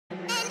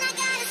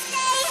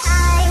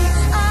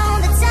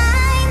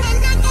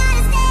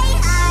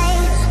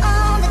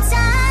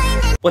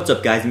What's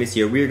up guys, Miss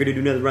here. We're gonna do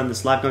another run of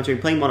this live commentary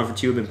playing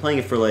MW2. I've been playing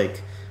it for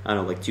like, I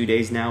don't know, like 2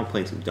 days now,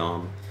 playing some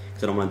Dom.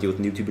 Because I don't want to deal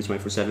with YouTubers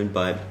 24/7,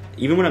 but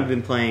even when I've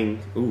been playing,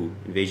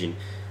 Invasion.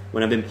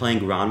 When I've been playing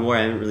Ground War,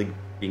 I haven't really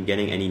been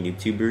getting any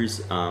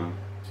YouTubers.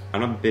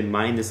 I've been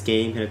mining this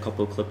game, hit a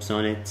couple of clips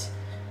on it.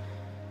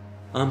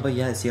 But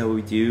yeah, let's see how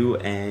we do,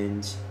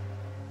 and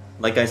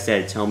like I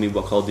said, tell me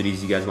what Call of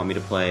Duties you guys want me to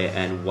play,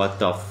 and what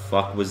the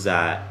fuck was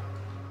that?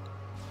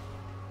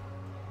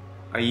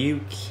 Are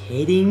you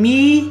kidding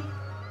me?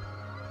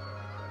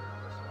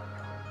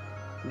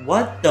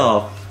 What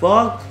the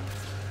fuck?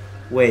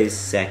 Wait a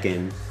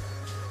second.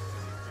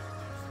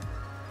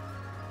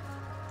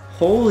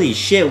 Holy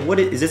shit, what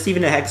is this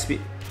even a hex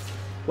speed?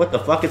 What the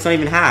fuck? It's not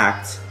even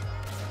hacked.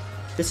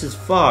 This is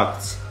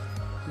fucked.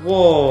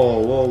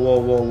 Whoa, whoa, whoa,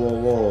 whoa, whoa,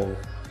 whoa.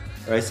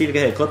 Alright, see if I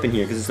can get a clip in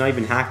here, because it's not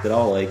even hacked at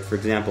all. Like, for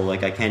example,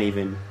 like, I can't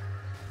even...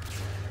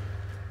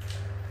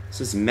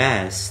 This is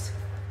messed.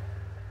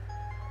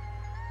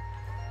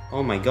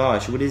 Oh my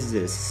gosh, what is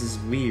this? This is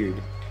weird.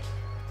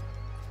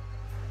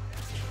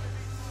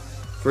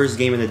 First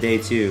game of the day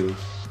too.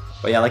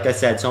 But yeah, like I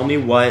said, tell me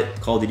what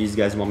Call of Duty you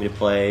guys want me to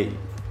play.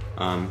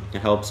 It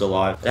helps a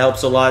lot. It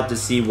helps a lot to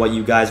see what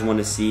you guys want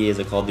to see as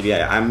a Call of Duty.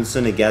 I'm just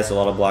gonna guess a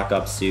lot of Black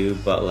Ops 2,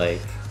 but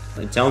like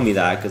tell me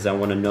that, because I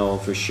want to know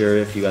for sure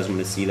if you guys want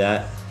to see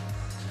that.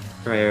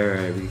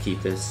 Alright, we can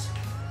keep this.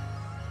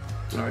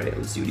 Alright,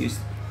 let's see what you...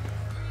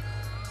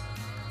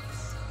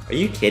 Are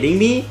you kidding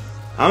me?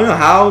 I don't know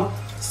how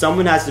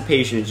someone has the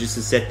patience just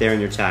to sit there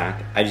and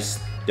attack. I just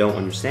don't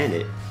understand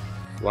it.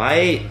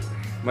 Why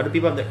do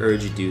people have the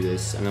urge to do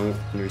this? I don't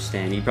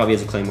understand. He probably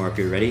has a claymore up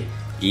here. Ready?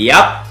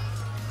 Yup!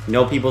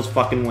 Know people's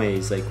fucking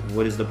ways. Like,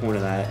 what is the point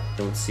of that?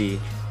 Don't see.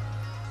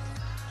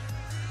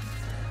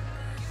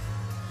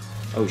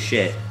 Oh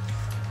shit.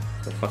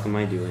 What the fuck am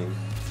I doing?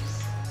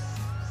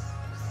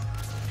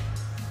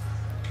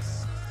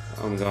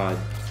 Oh my god.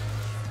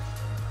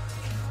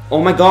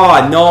 Oh my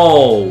god,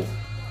 no!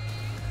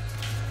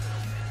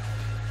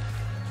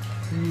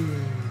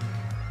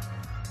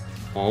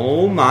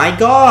 Oh my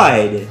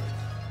god!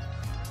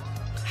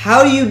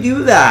 How do you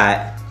do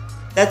that?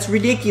 That's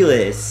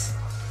ridiculous.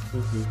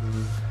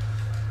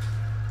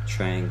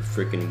 Trying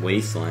freaking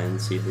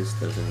wasteland. See if this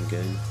does any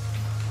good.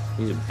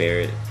 I need to bear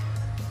it.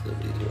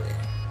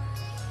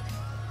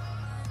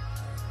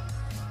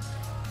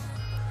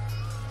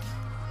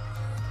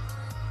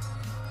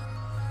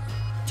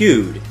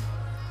 Dude.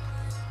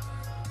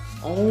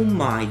 Oh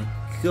my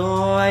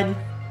god.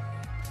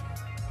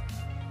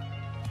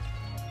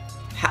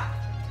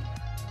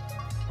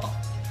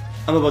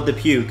 I'm about to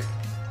puke.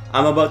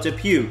 I'm about to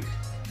puke.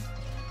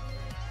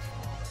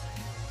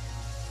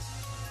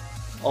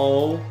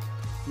 Oh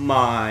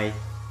my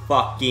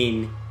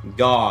fucking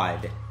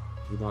god.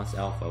 We lost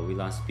Alpha, we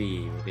lost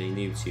B, we're getting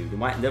noob-tubed.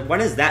 Why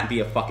does that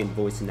be a fucking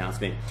voice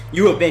announcement?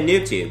 You have been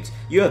noob-tubed.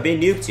 You have been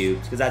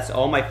noob-tubed, because that's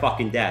all my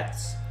fucking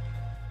deaths.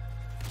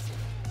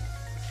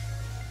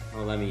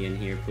 Oh, let me in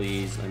here,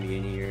 please. Let me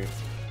in here.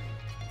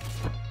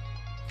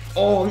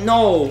 Oh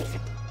no!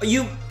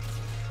 You...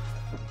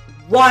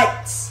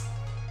 What?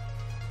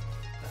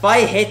 If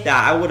I hit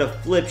that, I would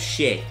have flipped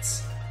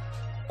shit.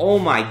 Oh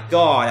my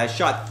god, I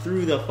shot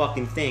through the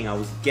fucking thing. I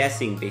was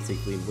guessing,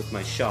 basically, with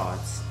my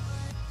shots.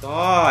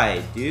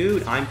 God,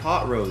 dude, I'm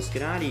Pot Roast.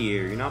 Get out of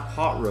here. You're not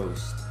Pot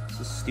Roast.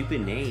 It's a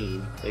stupid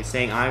name. Like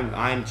saying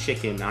I'm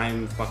chicken,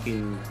 I'm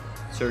fucking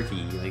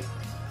turkey. Like,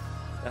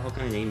 what the hell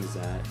kind of name is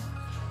that?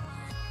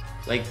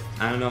 Like,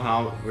 I don't know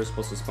how we're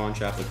supposed to spawn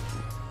trap with...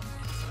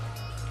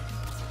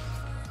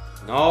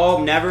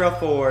 No, never a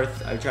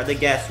fourth. I tried to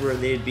guess where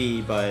they'd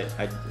be, but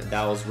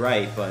that was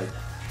right, but...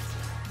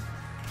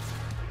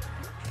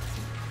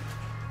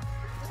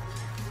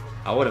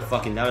 I would have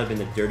fucking... That would have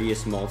been the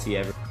dirtiest multi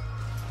ever.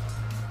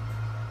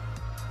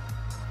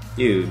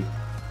 Dude.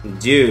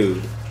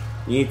 Dude.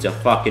 You need to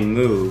fucking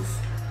move.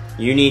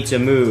 You need to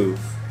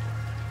move.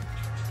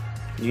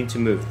 You need to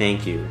move,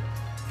 thank you.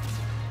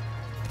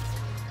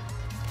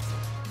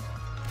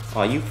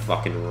 Oh, you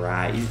fucking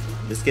rat.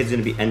 This kid's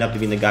gonna end up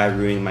being the guy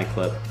ruining my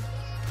clip.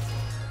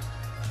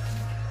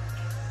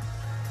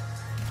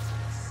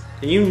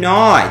 Can you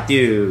not,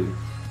 dude?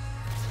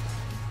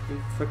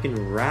 You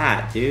freaking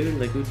rat, dude.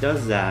 Like, who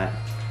does that?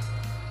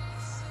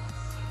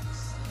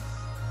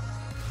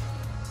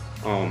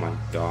 Oh my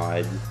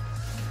god.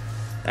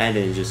 That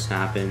didn't just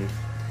happen.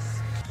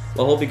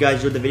 Well, I hope you guys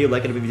enjoyed the video.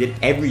 Like it if you did.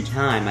 Every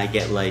time I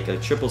get like a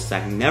triple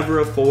stack, never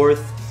a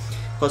fourth.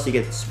 Plus you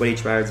get sweaty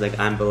tryhards like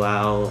I'm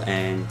Bilal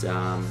and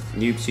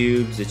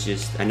noob-tubes. It's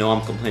just, I know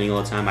I'm complaining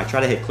all the time. I try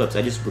to hit clips.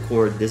 I just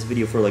record this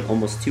video for like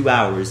almost 2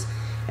 hours.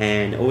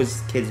 And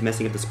always kids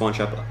messing up the spawn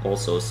trap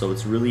also, so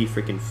it's really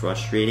freaking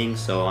frustrating.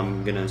 So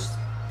I'm gonna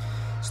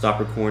stop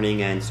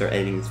recording and start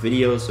editing this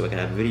video so I can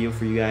have a video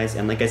for you guys.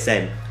 And like I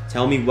said,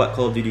 tell me what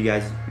Call of Duty you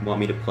guys want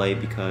me to play,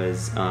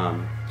 because I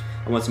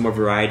want some more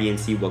variety and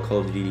see what Call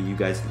of Duty you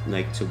guys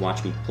like to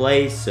watch me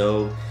play.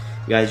 So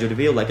you guys enjoyed the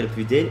video, like it if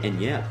you did, and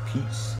yeah, peace.